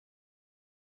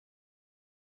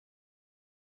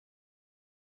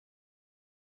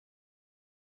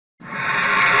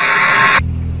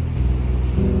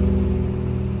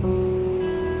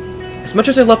As much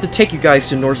as I love to take you guys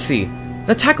to North Sea,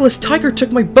 the tackless tiger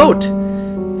took my boat!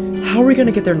 How are we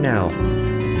gonna get there now?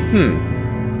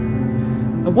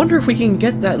 I wonder if we can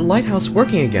get that lighthouse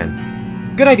working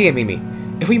again. Good idea, Mimi.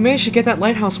 If we manage to get that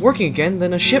lighthouse working again,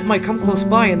 then a ship might come close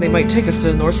by and they might take us to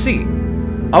the North Sea.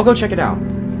 I'll go check it out.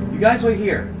 You guys wait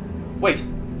here. Wait,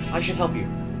 I should help you.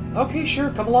 Okay,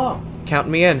 sure, come along. Count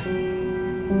me in.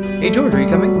 Hey George, are you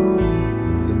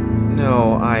coming?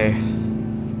 No, I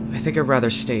think I'd rather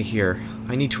stay here.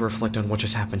 I need to reflect on what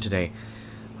just happened today.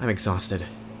 I'm exhausted.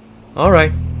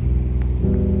 Alright.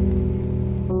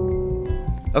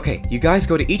 Okay, you guys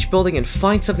go to each building and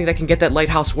find something that can get that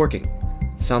lighthouse working.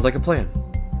 Sounds like a plan.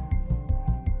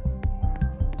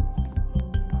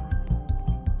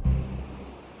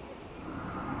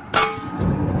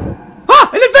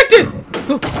 Ah! An infected!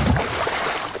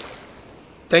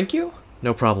 Thank you?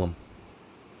 No problem.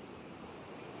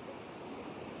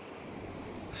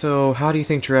 So, how do you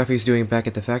think Giraffe's doing back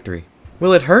at the factory?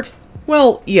 Will it hurt?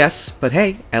 Well, yes, but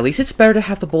hey, at least it's better to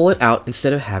have the bullet out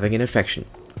instead of having an infection.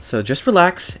 So just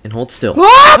relax and hold still.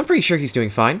 I'm pretty sure he's doing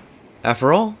fine.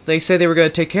 After all, they say they were going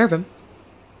to take care of him.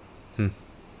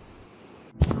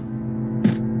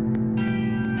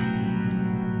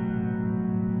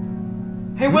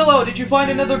 Hey Willow, did you find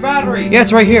another battery? Yeah,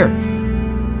 it's right here.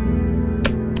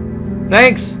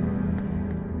 Thanks!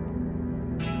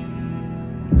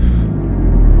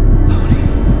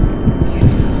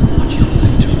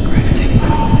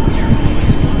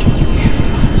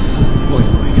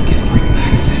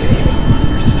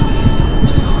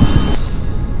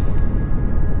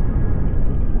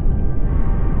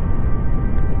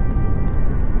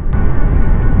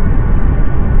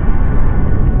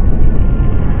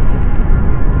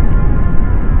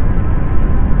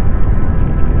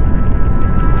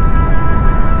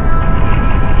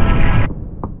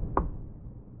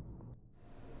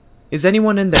 Is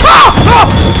anyone in there?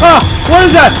 What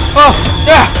is that?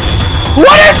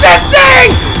 What is this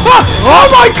thing? Oh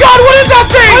my god, what is that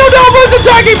thing? I don't know who's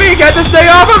attacking me! Get this thing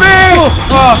off of me!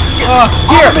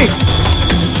 Here!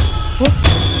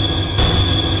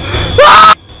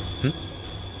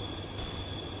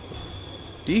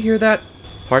 Do you hear that?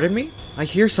 Pardon me? I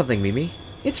hear something, Mimi.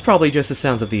 It's probably just the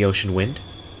sounds of the ocean wind.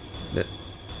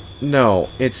 No,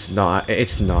 it's not.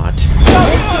 It's not.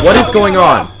 What is going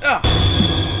on?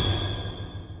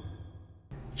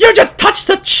 You just touched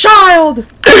a child!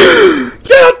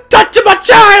 You touched my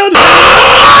child!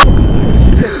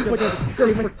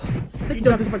 Beat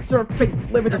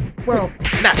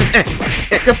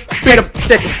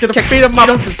him up.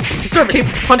 Keep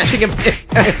punching him.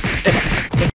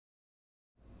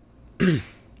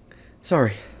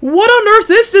 Sorry. What on earth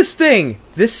is this thing?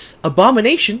 This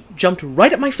abomination jumped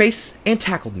right at my face and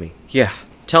tackled me. Yeah,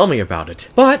 tell me about it.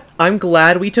 But I'm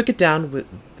glad we took it down with...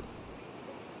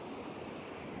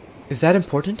 Is that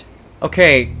important?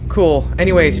 Okay, cool.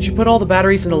 Anyways, did you put all the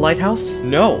batteries in the lighthouse?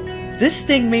 No. This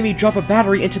thing made me drop a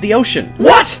battery into the ocean.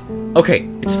 What?! Okay,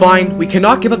 it's fine. We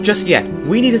cannot give up just yet.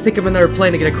 We need to think of another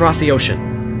plan to get across the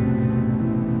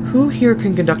ocean. Who here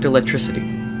can conduct electricity?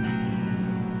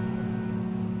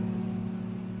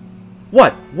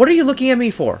 What? What are you looking at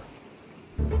me for?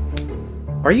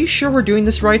 Are you sure we're doing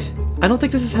this right? I don't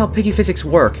think this is how Piggy physics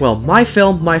work. Well, my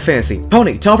film, my fantasy.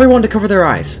 Pony, tell everyone to cover their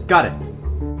eyes. Got it.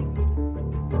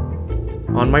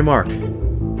 On my mark.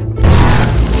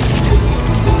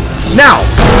 Now!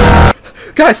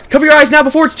 Guys, cover your eyes now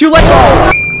before it's too late!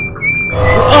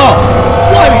 Oh!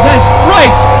 Blimey, that is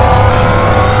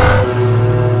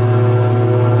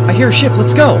right! I hear a ship,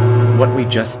 let's go! What we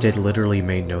just did literally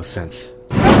made no sense.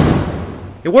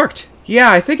 It worked!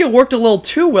 Yeah, I think it worked a little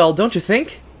too well, don't you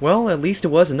think? Well, at least it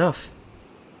was enough.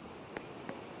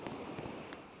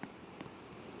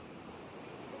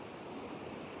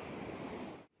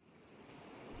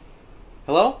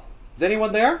 Hello? Is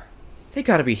anyone there? They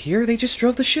gotta be here, they just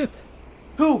drove the ship.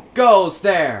 Who goes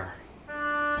there?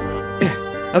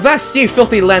 Avast ye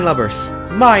filthy landlubbers!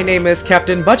 My name is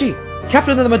Captain Budgie,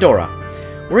 Captain of the Medora.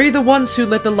 Were you the ones who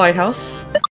lit the lighthouse?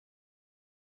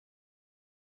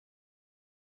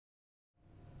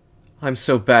 I'm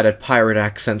so bad at pirate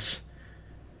accents.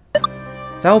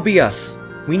 That'll be us.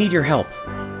 We need your help.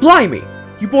 Blimey!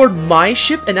 You board my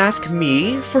ship and ask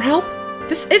me for help?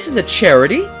 This isn't a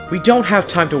charity! We don't have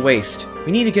time to waste.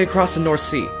 We need to get across the North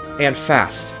Sea. And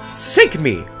fast. Sink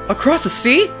me! Across the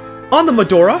sea? On the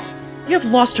Medora? You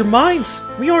have lost your minds!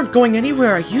 We aren't going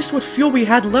anywhere. I used what fuel we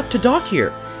had left to dock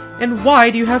here. And why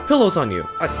do you have pillows on you?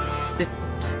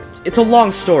 It's a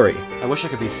long story. I wish I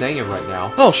could be saying it right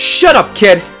now. Oh, shut up,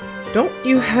 kid! Don't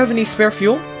you have any spare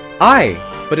fuel? Aye,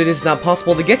 but it is not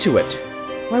possible to get to it.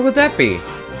 Why would that be?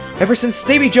 Ever since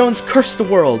Davy Jones cursed the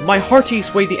world, my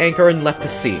hearties weighed the anchor and left the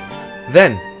sea.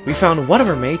 Then, we found one of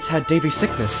our mates had Davy's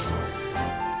sickness.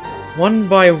 One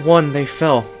by one, they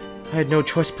fell. I had no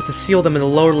choice but to seal them in the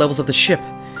lower levels of the ship.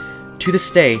 To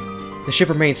this day, the ship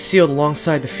remains sealed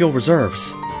alongside the fuel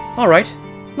reserves. Alright,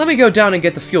 let me go down and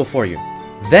get the fuel for you.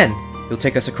 Then, you'll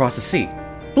take us across the sea.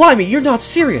 Blimey, you're not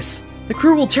serious! The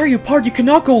crew will tear you apart, you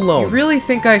cannot go alone! You really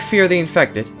think I fear the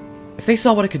infected? If they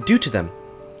saw what I could do to them,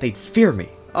 they'd fear me.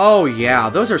 Oh yeah,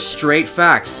 those are straight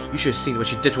facts. You should have seen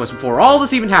what you did to us before all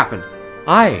this even happened.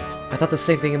 I thought the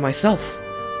same thing of myself.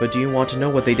 But do you want to know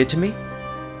what they did to me?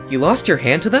 You lost your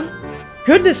hand to them?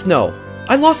 Goodness no!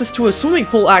 I lost us to a swimming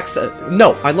pool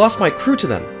no, I lost my crew to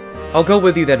them. I'll go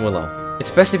with you then, Willow.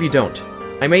 It's best if you don't.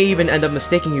 I may even end up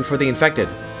mistaking you for the infected.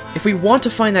 If we want to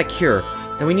find that cure,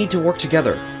 then we need to work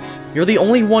together. You're the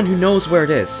only one who knows where it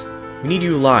is. We need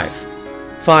you alive.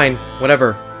 Fine,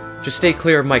 whatever. Just stay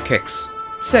clear of my kicks.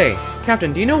 Say,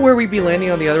 Captain, do you know where we'd be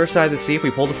landing on the other side of the sea if we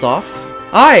pull this off?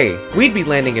 Aye! We'd be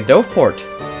landing in Doveport.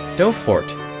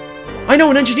 Doveport? I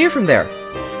know an engineer from there.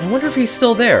 I wonder if he's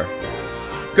still there.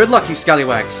 Good luck, you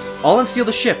scallywags. I'll unseal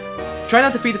the ship. Try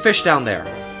not to feed the fish down there.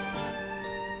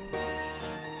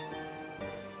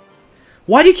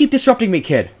 Why do you keep disrupting me,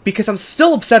 kid? Because I'm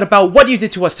still upset about what you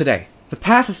did to us today. The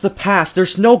past is the past.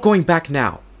 There's no going back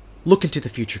now. Look into the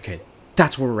future, kid.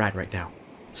 That's where we're at right now.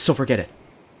 So forget it.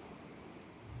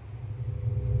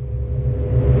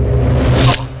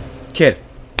 Kid.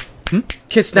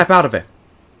 Kid, snap out of it.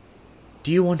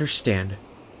 Do you understand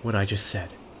what I just said?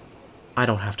 I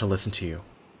don't have to listen to you.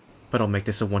 But I'll make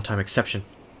this a one-time exception.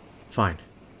 Fine.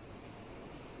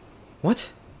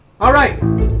 What? Alright!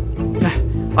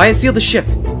 I unsealed the ship.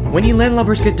 When you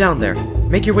landlubbers get down there,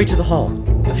 make your way to the hull.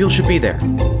 The fuel should be there.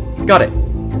 Got it.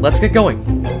 Let's get going.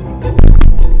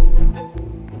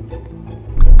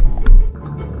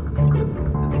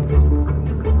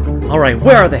 Alright,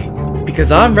 where are they?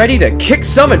 Because I'm ready to kick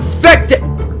some infected!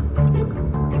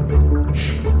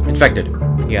 Infected.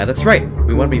 Yeah, that's right.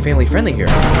 We want to be family friendly here.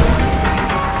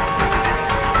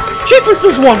 Jeepers,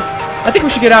 there's one! I think we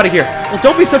should get out of here. Well,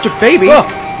 don't be such a baby.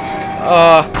 Willow?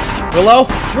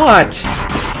 What?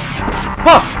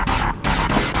 Huh?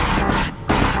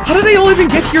 How did they all even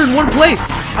get here in one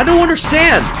place? I don't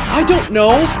understand. I don't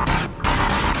know.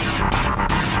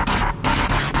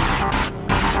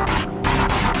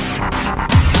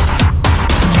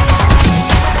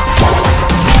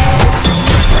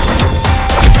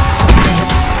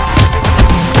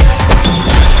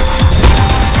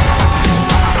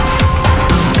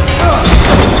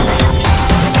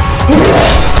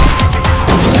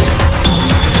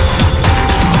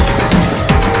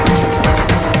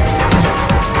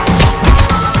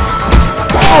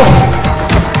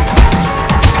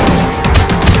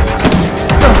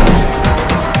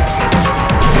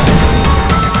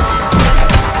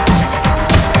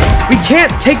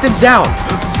 Can't take them down!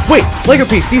 Wait, Lego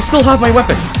piece, do you still have my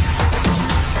weapon?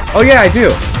 Oh yeah, I do.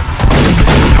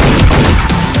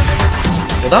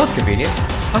 Well, that was convenient.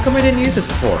 How come I didn't use this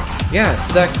before? Yeah,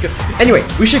 it's that good. Anyway,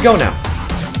 we should go now.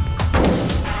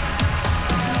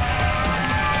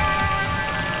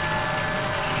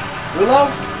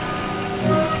 Willow?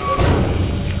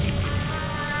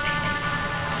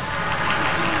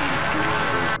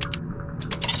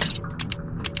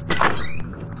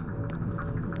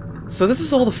 So this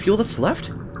is all the fuel that's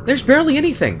left? There's barely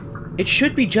anything. It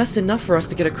should be just enough for us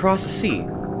to get across the sea.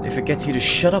 If it gets you to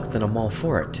shut up, then I'm all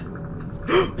for it.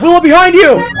 Willow, behind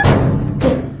you!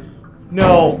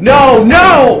 No, no,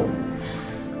 no!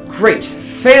 Great,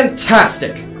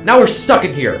 fantastic. Now we're stuck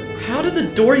in here. How did the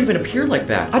door even appear like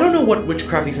that? I don't know what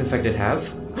witchcraft these infected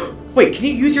have. Wait, can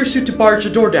you use your suit to barge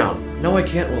the door down? No, I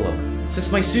can't, Willow.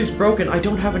 Since my suit is broken, I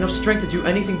don't have enough strength to do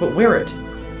anything but wear it.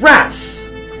 Rats!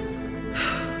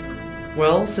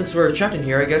 Well, since we're trapped in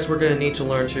here, I guess we're gonna need to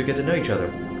learn to get to know each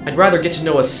other. I'd rather get to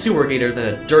know a sewer gator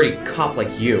than a dirty cop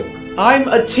like you. I'm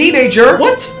a teenager!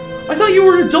 What? I thought you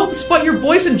were an adult despite your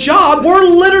voice and job! We're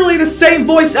literally the same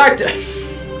voice actor!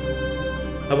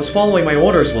 I was following my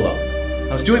orders, Willow.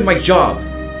 I was doing my job.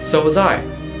 So was I.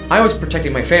 I was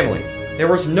protecting my family. There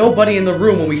was nobody in the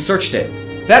room when we searched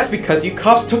it. That's because you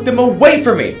cops took them away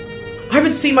from me! I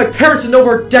haven't seen my parents in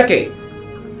over a decade!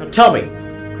 Now tell me,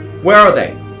 where are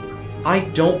they? I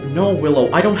don't know,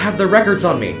 Willow. I don't have the records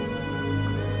on me.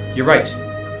 You're right.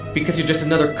 Because you're just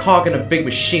another cog in a big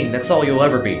machine, that's all you'll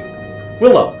ever be.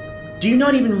 Willow, do you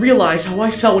not even realize how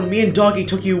I felt when me and Doggy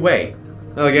took you away?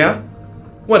 Oh yeah?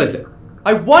 What is it?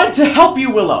 I wanted to help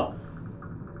you, Willow!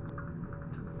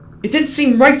 It didn't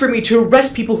seem right for me to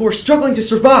arrest people who are struggling to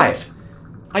survive.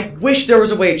 I wish there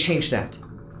was a way to change that.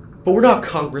 But we're not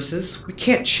Congresses. We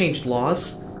can't change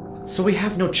laws. so we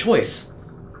have no choice.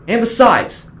 And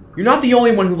besides, you're not the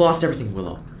only one who lost everything,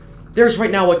 Willow. There's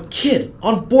right now a kid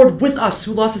on board with us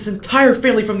who lost his entire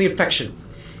family from the infection.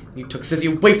 You took Sizzy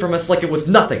away from us like it was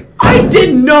nothing. I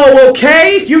didn't know,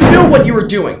 okay? You knew what you were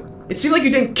doing. It seemed like you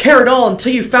didn't care at all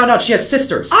until you found out she had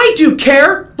sisters. I do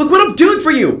care! Look what I'm doing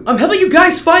for you! I'm helping you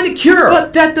guys find a cure!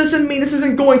 But that doesn't mean this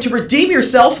isn't going to redeem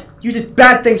yourself! You did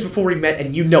bad things before we met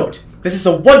and you know it. This is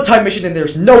a one-time mission and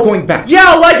there's no going back.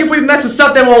 Yeah, like if we mess this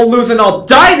up then we'll lose and I'll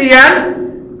die in the end!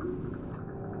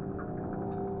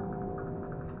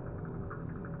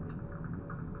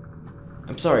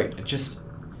 I'm sorry,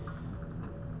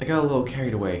 I got a little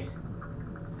carried away.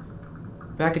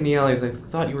 Back in the alleys, I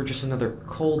thought you were just another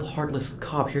cold, heartless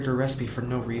cop here to arrest me for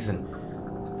no reason.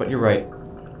 But you're right.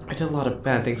 I did a lot of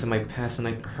bad things in my past, and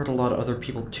I hurt a lot of other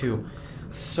people too.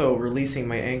 So, releasing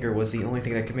my anger was the only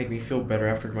thing that could make me feel better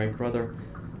after my brother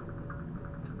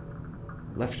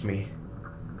left me.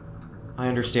 I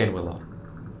understand, Willow.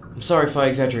 I'm sorry if I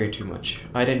exaggerated too much.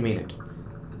 I didn't mean it.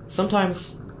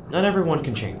 Sometimes, not everyone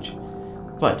can change.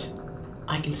 But,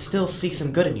 I can still see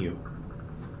some good in you.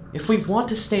 If we want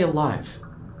to stay alive,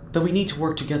 then we need to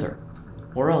work together,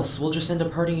 or else we'll just end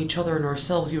up hurting each other and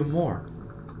ourselves even more.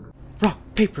 Rock,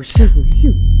 paper, scissors,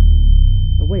 shoot!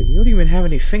 Oh wait, we don't even have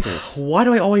any fingers. Why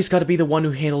do I always gotta be the one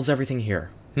who handles everything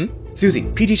here? Susie,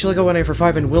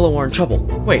 PghLFilms and Willow are in trouble.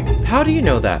 Wait, how do you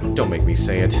know that? Don't make me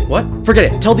say it. What?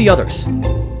 Forget it, tell the others!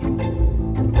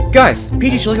 Guys,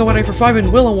 PghLFilms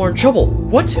and Willow are in trouble.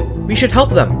 What? We should help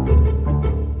them.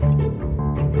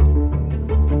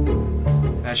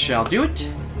 That shall do it.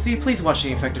 See, please watch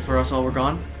the infected for us while we're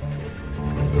gone.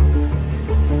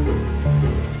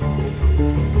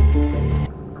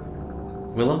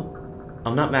 Willow,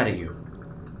 I'm not mad at you.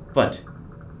 But,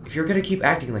 if you're gonna keep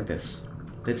acting like this,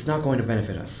 then it's not going to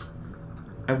benefit us.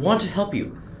 I want to help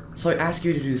you, so I ask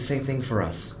you to do the same thing for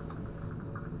us.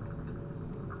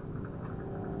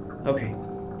 Okay.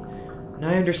 Now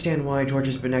I understand why George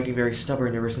has been acting very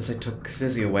stubborn ever since I took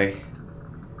Sizzy away.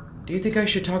 Do you think I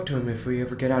should talk to him if we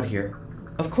ever get out here?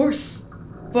 Of course,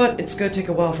 but it's gonna take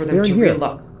a while for them to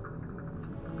realize.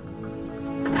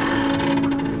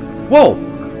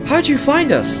 Whoa! How'd you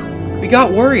find us? We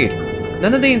got worried.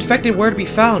 None of the infected were to be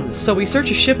found, so we searched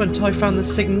the ship until I found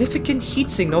this significant heat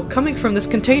signal coming from this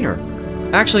container.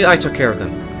 Actually, I took care of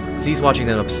them. Z's watching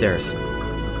them upstairs.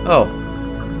 Oh.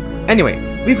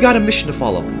 Anyway, we've got a mission to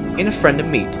follow, and a friend to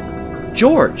meet.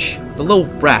 George, the little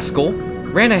rascal,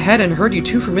 ran ahead and heard you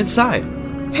two from inside.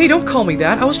 Hey, don't call me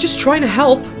that. I was just trying to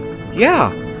help.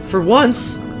 Yeah, for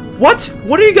once. What?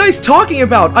 What are you guys talking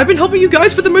about? I've been helping you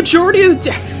guys for the majority of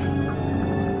the day.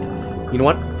 You know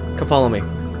what? Come follow me.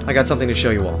 I got something to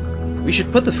show you all. We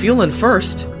should put the fuel in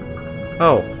first.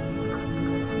 Oh.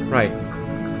 Right.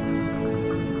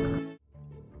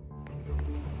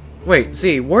 Wait,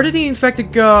 Z, where did the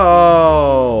infected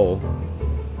go?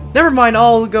 Never mind,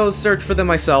 I'll go search for them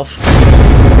myself.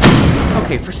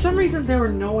 Okay, for some reason they were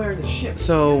nowhere in the ship.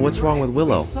 So, what's wrong with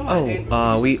Willow?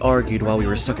 Oh, we argued while we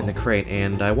were stuck in the crate,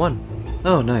 and I won.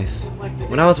 Oh, nice.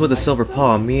 When I was with the Silver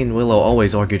Paw, me and Willow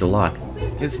always argued a lot.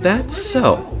 Is that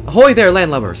so? Ahoy there,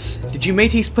 landlubbers! Did you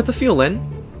mateys put the fuel in?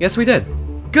 Yes, we did.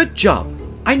 Good job!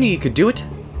 I knew you could do it.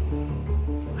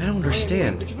 I don't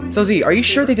understand. So, Z, are you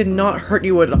sure they did not hurt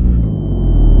you at all?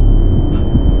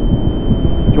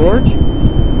 George?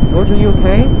 George, are you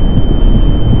okay?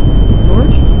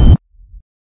 George?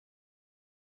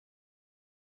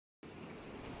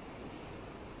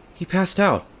 He passed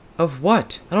out. Of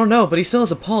what? I don't know, but he still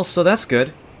has a pulse, so that's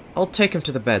good. I'll take him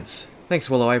to the beds. Thanks,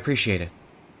 Willow, I appreciate it.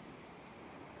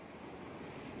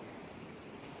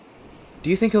 Do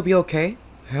you think he'll be okay?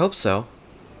 I hope so.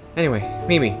 Anyway,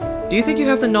 Mimi, do you think you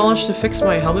have the knowledge to fix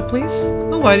my helmet, please?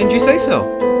 Oh, why didn't you say so?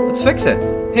 Let's fix it.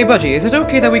 Hey, Budgie, is it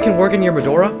okay that we can work in your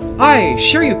Medora? Aye,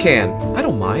 sure you can. I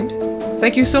don't mind.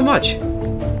 Thank you so much.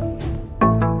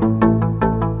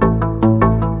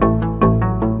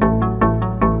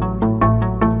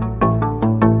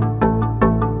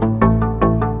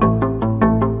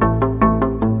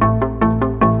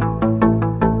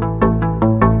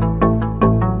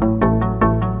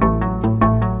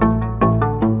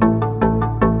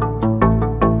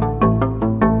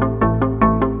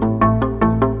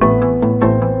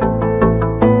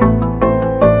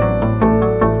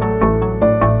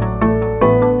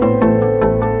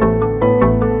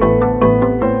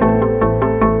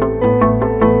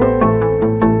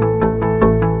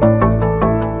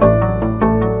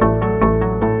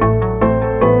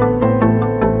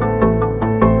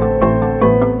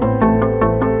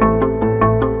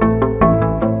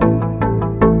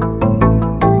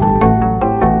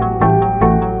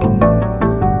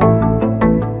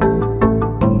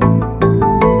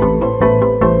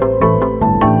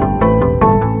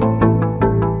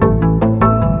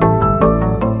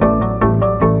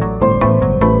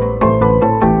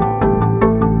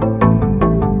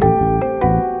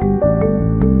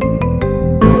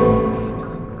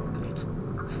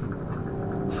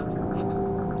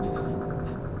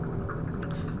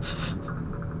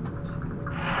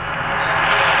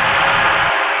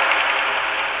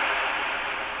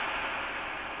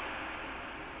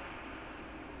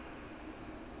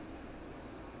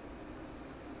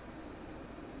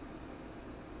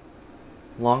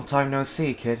 Long time no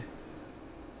see, kid.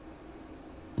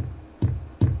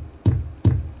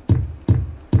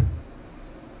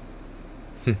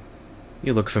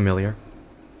 You look familiar.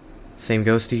 Same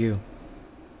goes to you.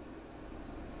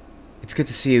 It's good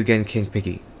to see you again, King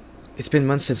Piggy. It's been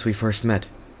months since we first met.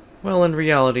 Well, in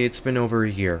reality, it's been over a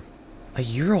year. A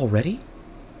year already?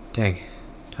 Dang.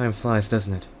 Time flies,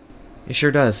 doesn't it? It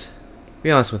sure does. Be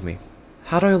honest with me.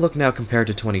 How do I look now compared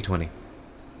to 2020?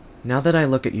 Now that I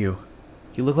look at you,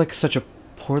 you look like such a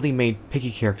poorly made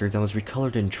Piggy character that was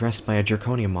recolored and dressed by a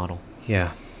Draconian model.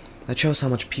 Yeah, that shows how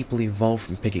much people evolve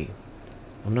from Piggy.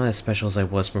 I'm not as special as I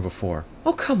was from before.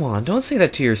 Oh, come on, don't say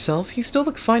that to yourself. You still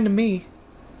look fine to me.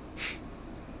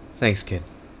 Thanks, kid.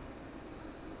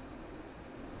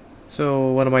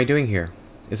 So, what am I doing here?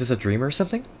 Is this a dream or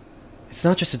something? It's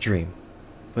not just a dream,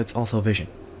 but it's also a vision.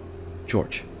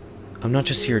 George, I'm not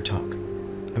just here to talk.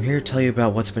 I'm here to tell you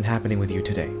about what's been happening with you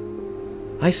today.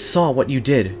 I saw what you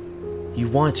did. You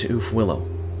wanted to oof Willow.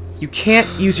 You can't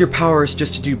use your powers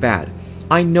just to do bad.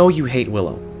 I know you hate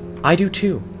Willow. I do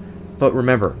too. But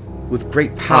remember, with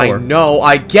great power... I know,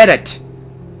 I get it!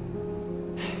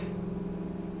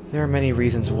 There are many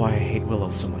reasons why I hate Willow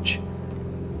so much.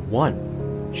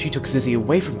 1, she took Zizzy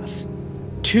away from us.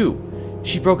 2,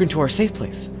 she broke into our safe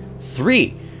place.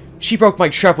 3, she broke my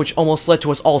trap which almost led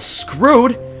to us all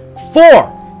screwed.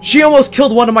 4, she almost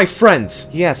killed one of my friends.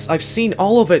 Yes, I've seen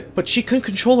all of it, but she couldn't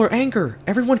control her anger.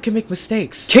 Everyone can make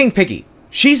mistakes. King Piggy,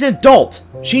 she's an adult.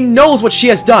 She knows what she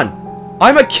has done.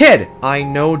 I'm a kid! I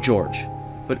know, George,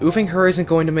 but oofing her isn't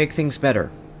going to make things better.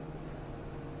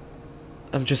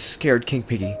 I'm just scared, King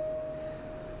Piggy.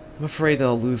 I'm afraid that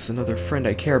I'll lose another friend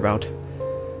I care about.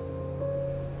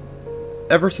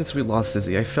 Ever since we lost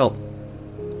Zizzy, I felt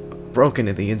broken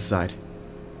in the inside.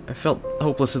 I felt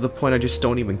hopeless to the point I just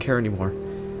don't even care anymore.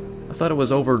 I thought it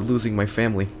was over losing my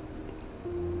family.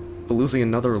 But losing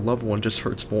another loved one just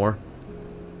hurts more.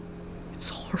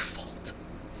 It's all her fault.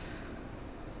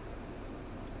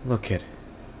 Look, kid,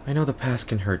 I know the past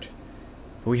can hurt,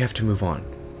 but we have to move on.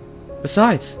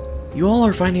 Besides, you all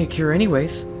are finding a cure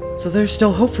anyways, so there's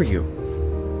still hope for you.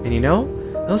 And you know,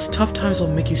 those tough times will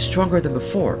make you stronger than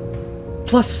before.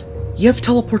 Plus, you have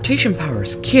teleportation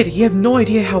powers. Kid, you have no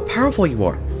idea how powerful you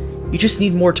are. You just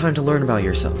need more time to learn about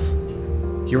yourself.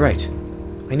 You're right.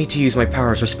 I need to use my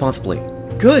powers responsibly.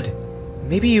 Good!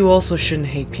 Maybe you also shouldn't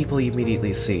hate people you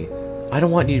immediately see. I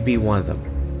don't want you to be one of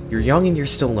them. You're young and you're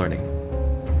still learning.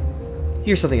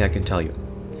 Here's something I can tell you.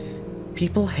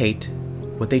 People hate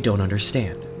what they don't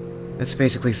understand. That's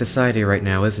basically society right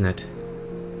now, isn't it?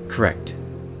 Correct.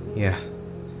 Yeah.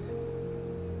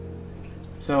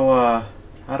 So,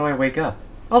 how do I wake up?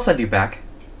 I'll send you back.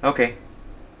 Okay.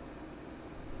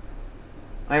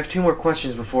 I have 2 more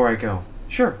questions before I go.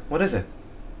 Sure, what is it?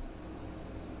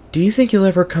 Do you think you'll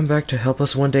ever come back to help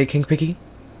us one day, King Piggy?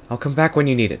 I'll come back when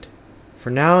you need it. For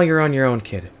now, you're on your own,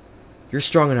 kid. You're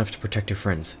strong enough to protect your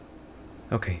friends.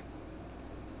 Okay.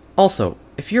 Also,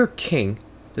 if you're a king,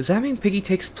 does that mean Piggy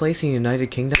takes place in the United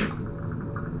Kingdom?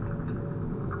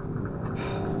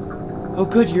 Oh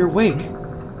good, you're awake.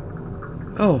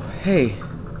 Oh, hey.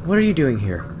 What are you doing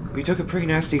here? We took a pretty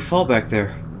nasty fall back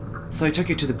there, so I took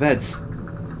you to the beds.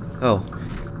 Oh.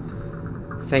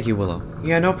 Thank you, Willow.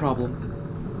 Yeah, no problem.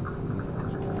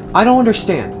 I don't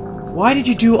understand. Why did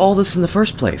you do all this in the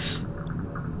first place?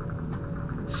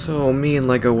 So, me and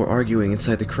Lego were arguing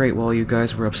inside the crate while you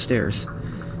guys were upstairs.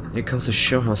 It comes to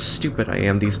show how stupid I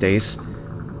am these days.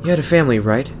 You had a family,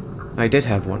 right? I did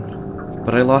have one,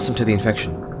 but I lost him to the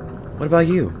infection. What about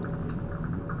you?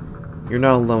 You're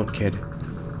not alone, kid.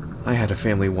 I had a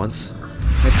family once.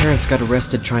 My parents got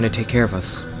arrested trying to take care of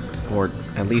us. Or,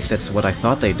 at least that's what I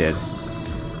thought they did.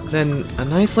 Then, a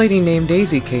nice lady named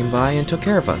Daisy came by and took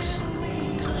care of us.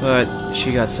 But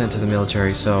she got sent to the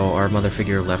military, so our mother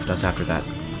figure left us after that.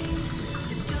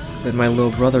 Then my little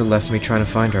brother left me trying to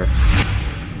find her.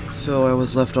 So I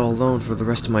was left all alone for the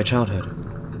rest of my childhood.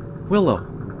 Willow!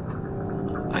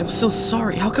 I'm so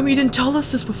sorry, how come you didn't tell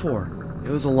us this before? It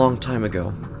was a long time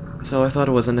ago, so I thought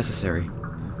it was unnecessary.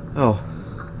 Oh,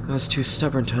 I was too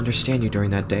stubborn to understand you during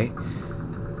that day.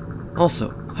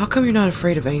 Also, how come you're not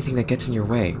afraid of anything that gets in your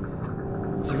way?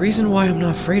 The reason why I'm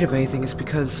not afraid of anything is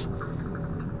because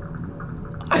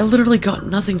I literally got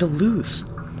nothing to lose.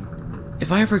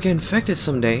 If I ever get infected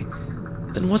someday,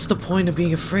 then what's the point of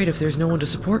being afraid if there's no one to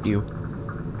support you?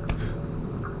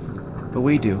 But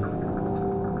we do.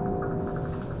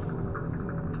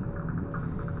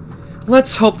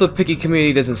 Let's hope the Piggy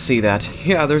community doesn't see that.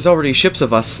 Yeah, there's already ships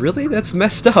of us. Really? That's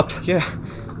messed up. Yeah.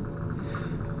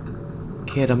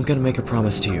 Kid, I'm gonna make a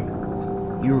promise to you.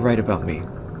 You were right about me.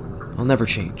 I'll never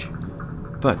change.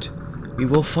 But We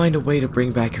will find a way to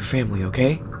bring back your family,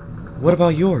 okay? What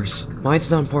about yours? Mine's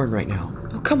not important right now.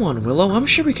 Oh, come on, Willow. I'm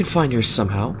sure we can find yours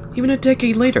somehow, even a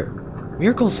decade later.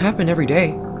 Miracles happen every day.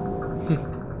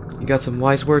 You got some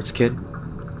wise words, kid.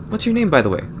 What's your name, by the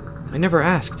way? I never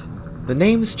asked. The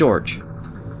name's George.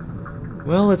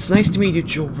 Well, it's nice to meet you,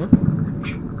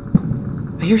 George.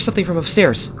 I hear something from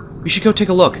upstairs. We should go take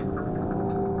a look.